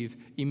Eve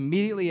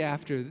immediately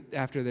after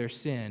their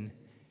sin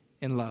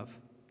in love.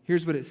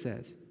 Here's what it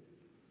says.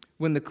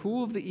 When the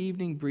cool of the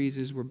evening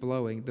breezes were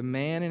blowing, the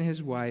man and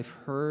his wife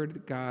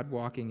heard God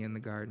walking in the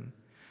garden.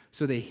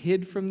 So they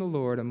hid from the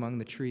Lord among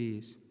the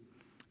trees.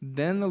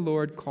 Then the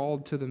Lord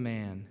called to the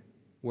man,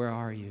 "Where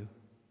are you?"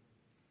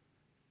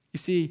 You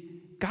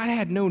see, God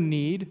had no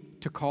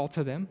need to call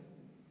to them.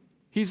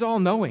 He's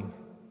all-knowing.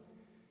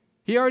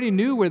 He already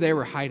knew where they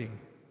were hiding.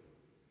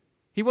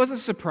 He wasn't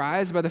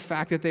surprised by the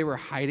fact that they were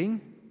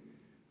hiding.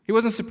 He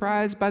wasn't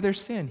surprised by their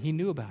sin. He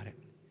knew about it.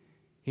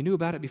 He knew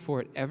about it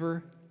before it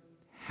ever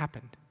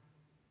happened.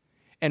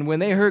 And when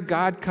they heard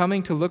God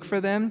coming to look for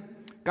them,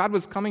 God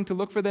was coming to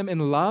look for them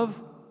in love,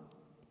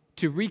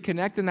 to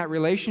reconnect in that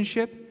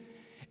relationship,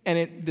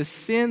 and the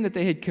sin that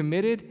they had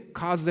committed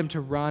caused them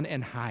to run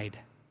and hide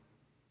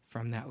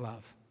from that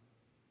love.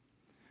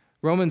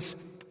 Romans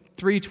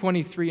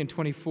 3:23 and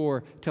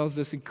 24 tells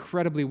this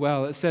incredibly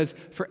well. It says,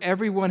 "For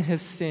everyone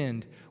has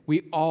sinned.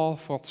 We all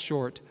fall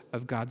short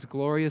of God's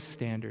glorious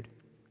standard.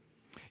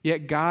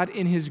 Yet God,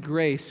 in His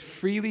grace,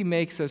 freely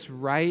makes us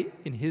right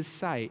in His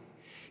sight.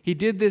 He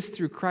did this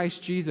through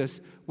Christ Jesus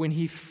when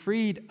He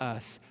freed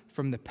us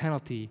from the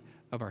penalty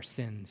of our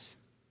sins."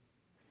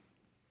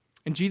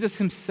 And Jesus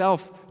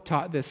Himself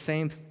taught this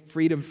same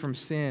freedom from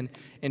sin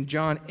in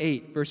John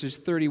 8, verses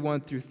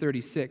 31 through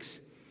 36.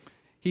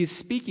 He's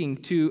speaking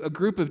to a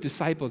group of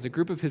disciples, a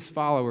group of His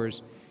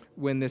followers,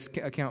 when this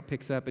account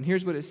picks up. And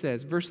here's what it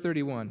says, verse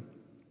 31.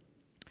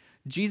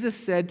 Jesus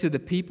said to the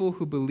people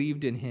who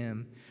believed in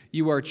Him,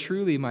 "You are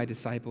truly my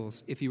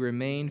disciples if you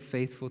remain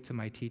faithful to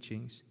my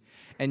teachings.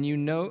 And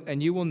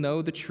you will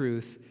know the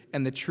truth,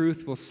 and the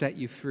truth will set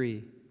you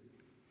free."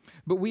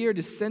 "But we are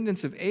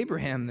descendants of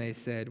Abraham," they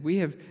said. "We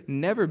have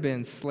never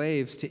been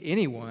slaves to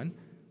anyone.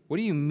 What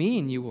do you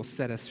mean you will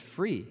set us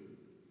free?"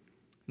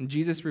 And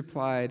Jesus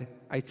replied,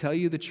 "I tell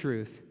you the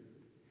truth.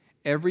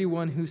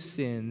 Everyone who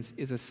sins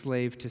is a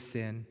slave to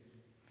sin.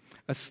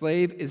 A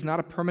slave is not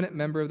a permanent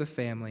member of the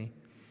family,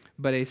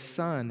 but a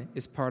son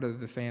is part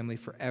of the family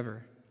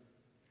forever.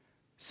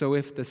 So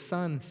if the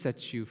Son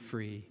sets you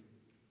free,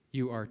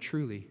 you are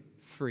truly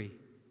free."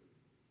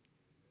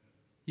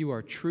 You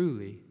are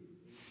truly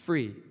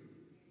free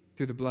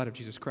through the blood of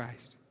Jesus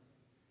Christ.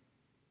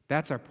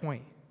 That's our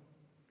point.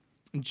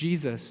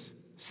 Jesus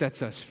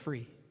sets us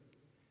free.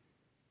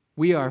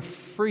 We are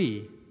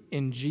free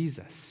in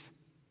Jesus.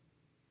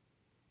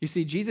 You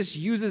see, Jesus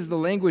uses the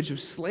language of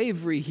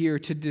slavery here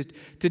to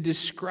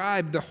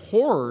describe the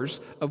horrors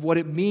of what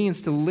it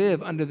means to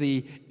live under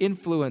the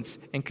influence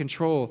and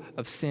control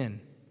of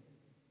sin.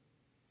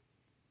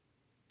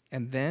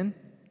 And then,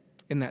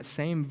 in that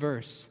same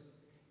verse,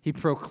 He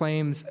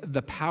proclaims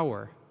the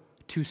power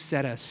to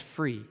set us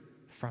free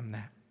from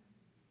that.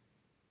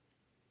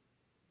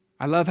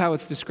 I love how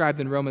it's described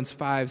in Romans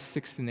 5,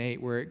 6, and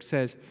 8, where it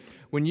says,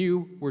 "When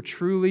you were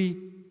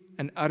truly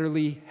and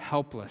utterly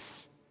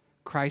helpless,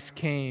 Christ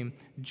came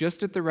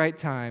just at the right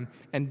time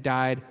and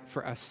died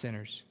for us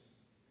sinners."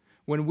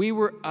 When we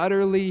were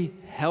utterly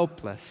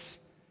helpless,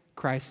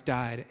 Christ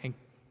died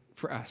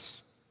for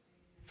us,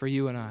 for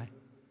you and I.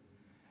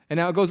 And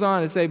now it goes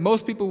on to say,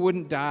 most people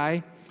wouldn't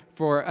die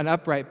for an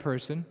upright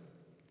person,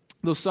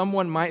 though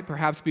someone might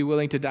perhaps be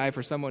willing to die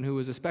for someone who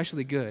was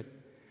especially good.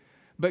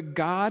 But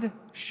God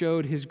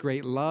showed His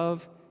great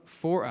love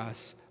for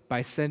us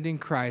by sending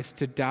Christ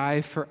to die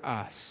for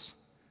us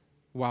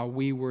while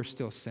we were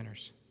still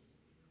sinners.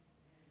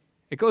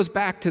 It goes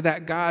back to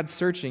that God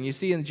searching. You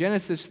see, in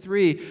Genesis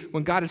 3,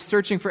 when God is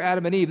searching for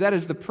Adam and Eve, that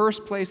is the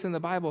first place in the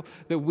Bible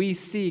that we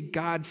see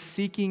God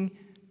seeking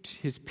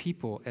His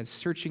people and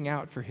searching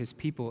out for His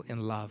people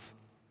in love.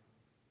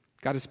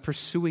 God is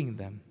pursuing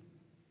them.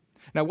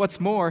 Now, what's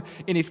more,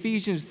 in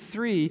Ephesians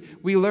 3,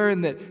 we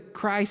learn that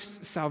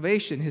Christ's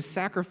salvation, His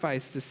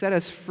sacrifice to set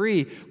us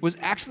free, was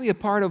actually a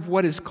part of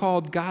what is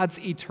called God's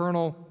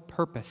eternal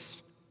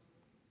purpose.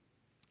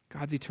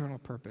 God's eternal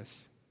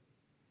purpose.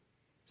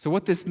 So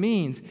what this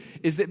means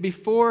is that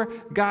before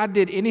God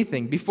did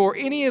anything, before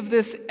any of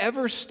this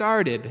ever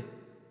started,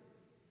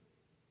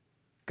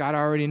 God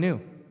already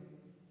knew.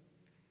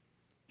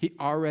 He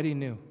already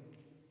knew.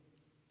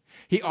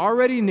 He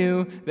already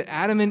knew that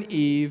Adam and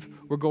Eve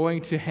were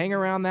going to hang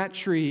around that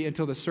tree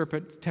until the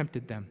serpent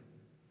tempted them.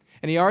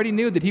 And He already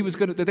knew that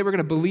that they were going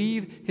to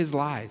believe his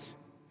lies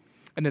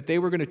and that they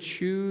were going to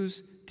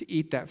choose to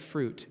eat that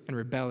fruit and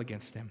rebel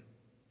against Him.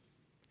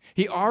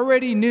 He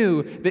already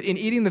knew that in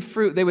eating the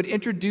fruit, they would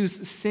introduce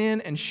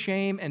sin and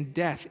shame and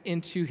death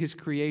into His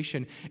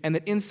creation, and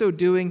that in so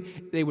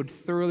doing, they would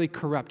thoroughly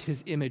corrupt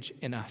His image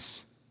in us,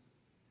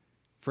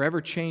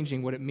 forever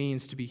changing what it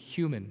means to be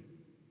human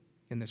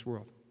in this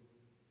world.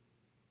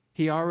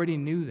 He already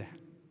knew that.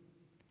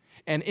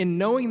 And in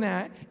knowing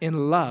that,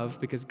 in love,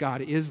 because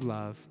God is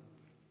love,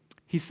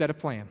 He set a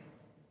plan.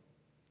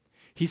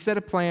 He set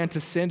a plan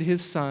to send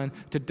His Son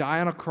to die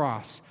on a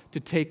cross to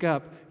take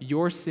up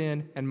your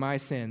sin and my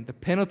sin. The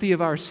penalty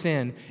of our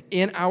sin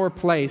in our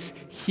place,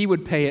 He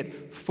would pay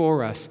it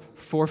for us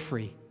for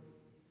free.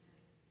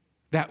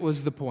 That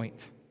was the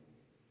point.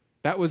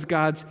 That was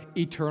God's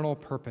eternal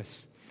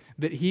purpose,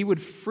 that He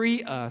would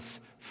free us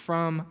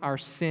from our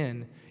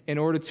sin in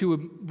order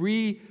to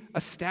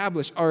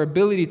reestablish our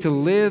ability to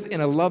live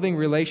in a loving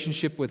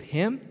relationship with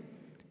Him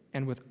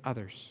and with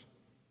others.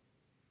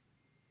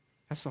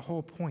 That's the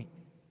whole point.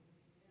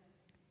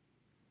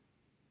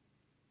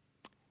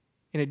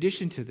 In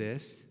addition to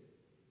this,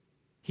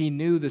 He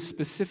knew the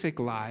specific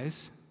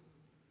lies,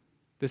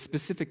 the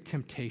specific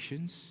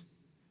temptations,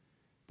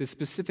 the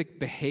specific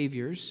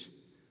behaviors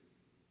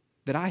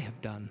that I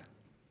have done.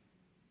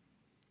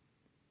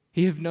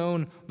 He have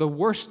known the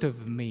worst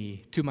of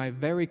me to my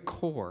very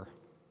core.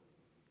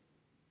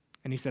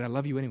 And he said, I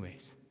love you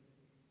anyways.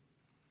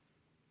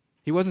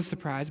 He wasn't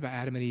surprised by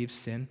Adam and Eve's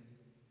sin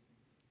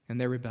and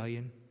their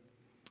rebellion.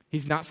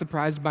 He's not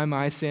surprised by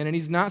my sin, and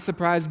he's not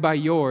surprised by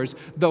yours,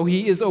 though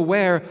he is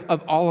aware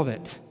of all of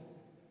it.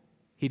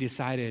 He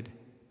decided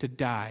to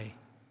die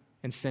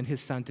and send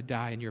his son to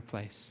die in your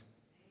place,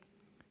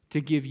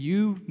 to give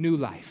you new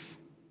life,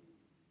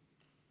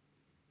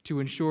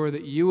 to ensure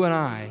that you and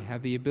I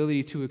have the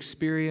ability to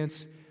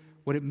experience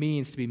what it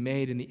means to be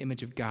made in the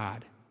image of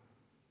God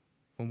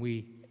when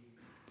we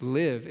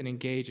live and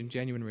engage in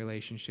genuine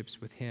relationships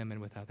with him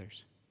and with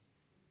others.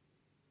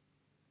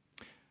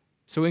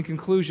 So in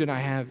conclusion, I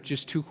have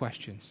just two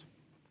questions.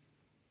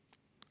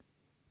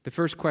 The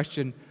first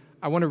question,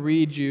 I want to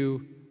read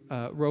you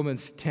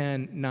Romans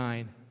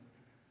 10:9.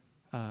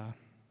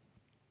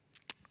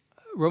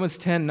 Romans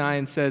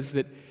 10:9 says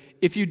that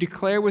if you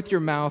declare with your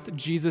mouth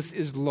Jesus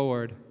is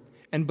Lord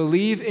and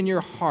believe in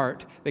your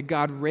heart that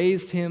God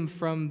raised him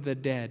from the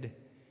dead,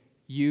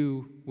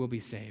 you will be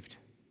saved.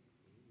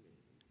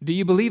 Do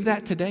you believe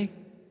that today?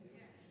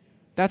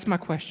 That's my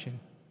question.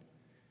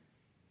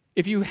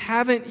 If you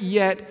haven't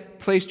yet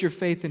placed your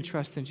faith and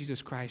trust in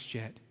Jesus Christ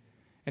yet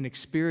and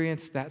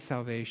experienced that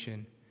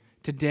salvation,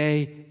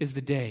 today is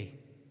the day.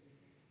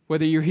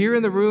 Whether you're here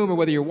in the room or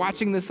whether you're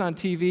watching this on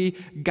TV,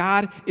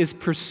 God is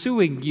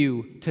pursuing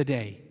you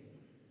today.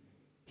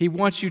 He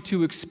wants you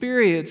to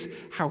experience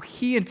how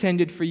he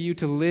intended for you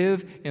to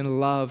live in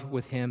love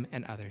with him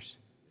and others.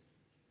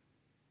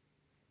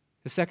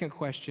 The second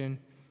question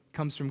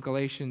comes from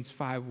Galatians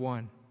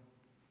 5:1,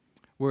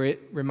 where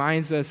it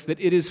reminds us that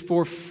it is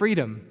for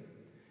freedom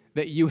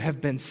that you have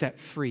been set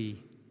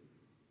free.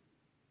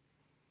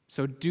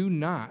 So do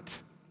not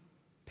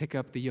pick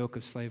up the yoke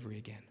of slavery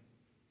again.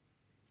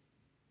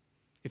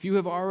 If you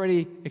have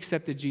already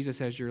accepted Jesus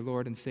as your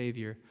Lord and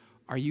Savior,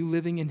 are you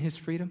living in his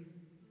freedom?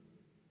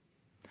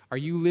 Are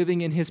you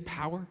living in his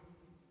power?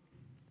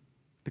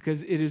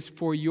 Because it is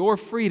for your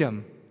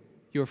freedom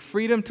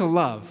to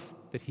love,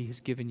 that he has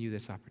given you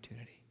this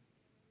opportunity.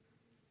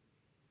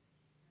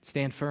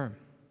 Stand firm.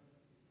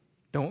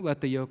 Don't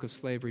let the yoke of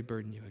slavery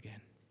burden you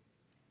again.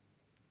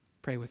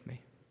 Pray with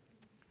me.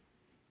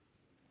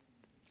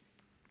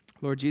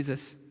 Lord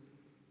Jesus,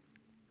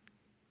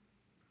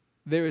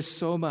 there is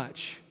so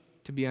much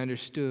to be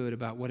understood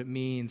about what it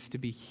means to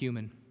be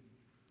human.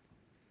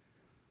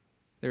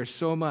 There's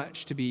so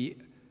much to be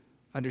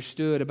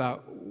understood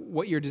about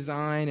what your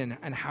design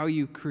and how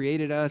you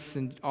created us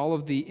and all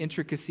of the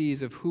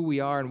intricacies of who we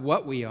are and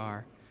what we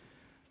are.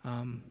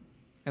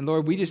 And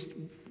Lord, we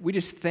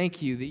just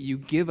thank you that you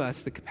give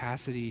us the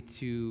capacity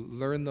to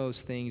learn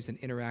those things and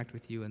interact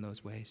with you in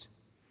those ways.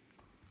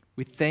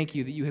 We thank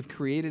you that you have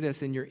created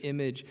us in your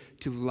image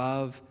to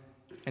love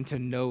and to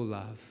know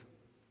love.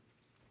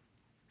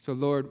 So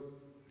Lord,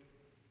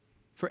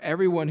 for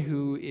everyone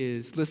who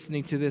is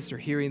listening to this or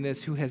hearing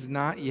this who has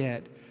not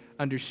yet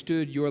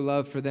understood your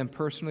love for them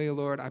personally,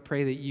 Lord, I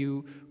pray that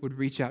you would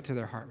reach out to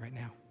their heart right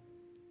now.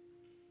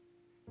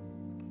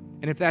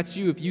 And if that's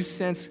you, if you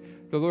sense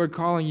the Lord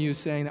calling you,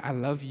 saying, I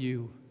love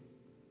you,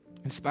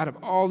 in spite of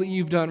all that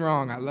you've done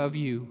wrong, I love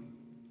you,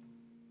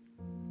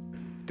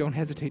 don't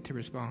hesitate to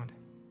respond.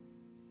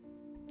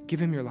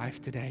 Give him your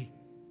life today.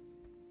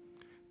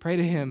 Pray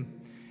to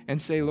him and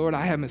say, Lord,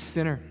 I am a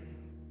sinner,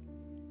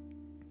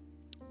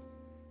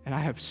 and I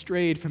have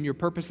strayed from your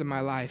purpose in my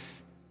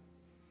life,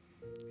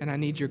 and I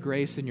need your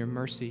grace and your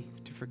mercy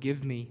to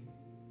forgive me.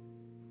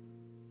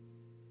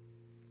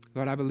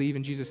 Lord, I believe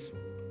in Jesus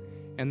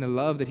and the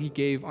love that he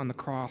gave on the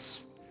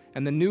cross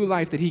and the new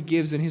life that he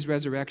gives in his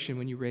resurrection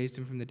when you raised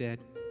him from the dead.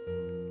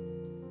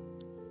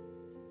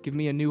 Give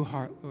me a new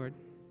heart, Lord.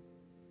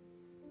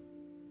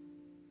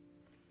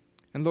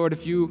 And Lord,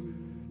 if you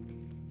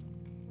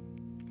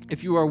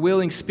are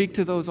willing, speak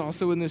to those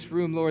also in this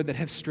room, Lord, that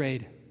have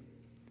strayed.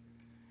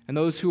 And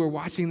those who are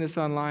watching this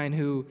online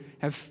who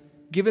have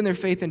given their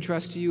faith and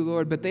trust to you,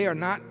 Lord, but they are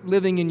not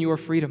living in your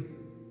freedom.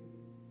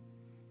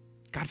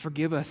 God,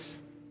 forgive us.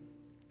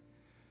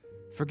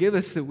 Forgive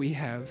us that we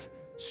have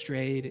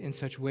strayed in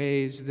such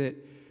ways that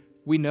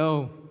we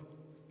know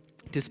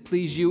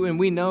displease you and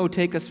we know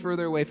take us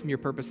further away from your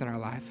purpose in our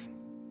life.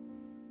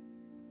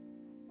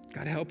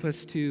 God, help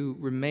us to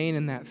remain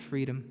in that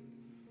freedom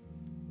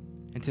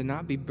and to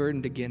not be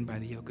burdened again by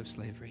the yoke of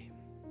slavery.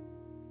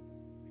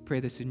 We pray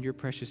this in your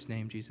precious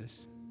name,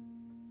 Jesus.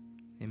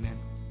 Amen.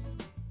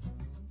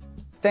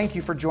 Thank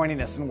you for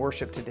joining us in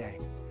worship today.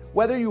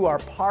 Whether you are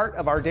part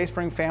of our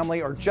Dayspring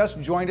family or just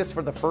joined us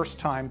for the first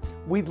time,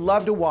 we'd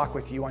love to walk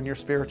with you on your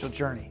spiritual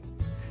journey.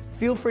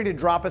 Feel free to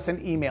drop us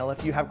an email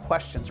if you have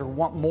questions or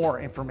want more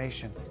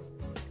information.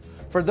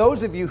 For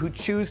those of you who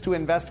choose to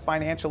invest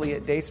financially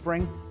at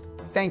Dayspring,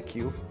 thank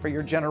you for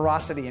your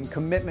generosity and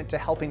commitment to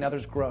helping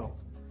others grow.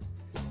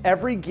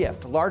 Every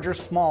gift, large or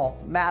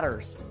small,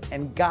 matters,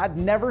 and God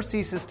never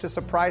ceases to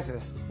surprise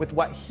us with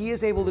what He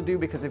is able to do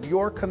because of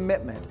your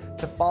commitment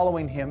to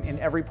following Him in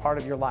every part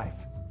of your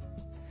life.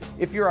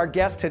 If you're our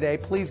guest today,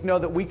 please know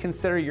that we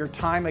consider your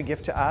time a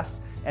gift to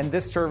us and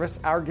this service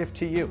our gift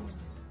to you.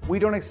 We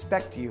don't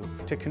expect you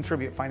to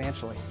contribute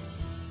financially.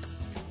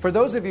 For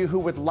those of you who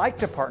would like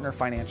to partner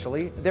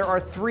financially, there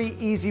are 3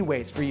 easy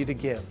ways for you to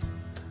give.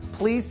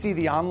 Please see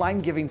the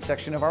online giving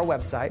section of our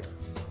website,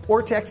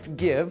 or text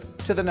GIVE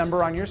to the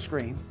number on your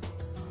screen,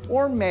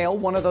 or mail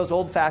one of those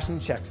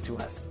old-fashioned checks to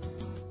us.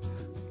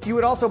 You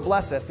would also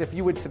bless us if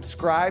you would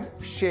subscribe,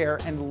 share,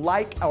 and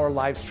like our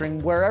live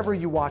stream wherever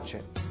you watch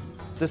it.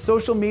 The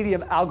social media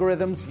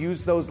algorithms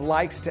use those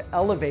likes to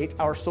elevate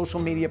our social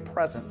media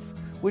presence,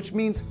 which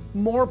means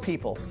more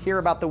people hear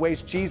about the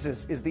ways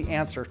Jesus is the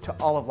answer to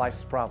all of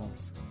life's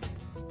problems.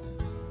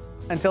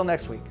 Until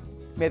next week,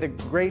 may the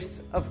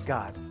grace of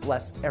God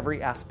bless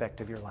every aspect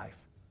of your life.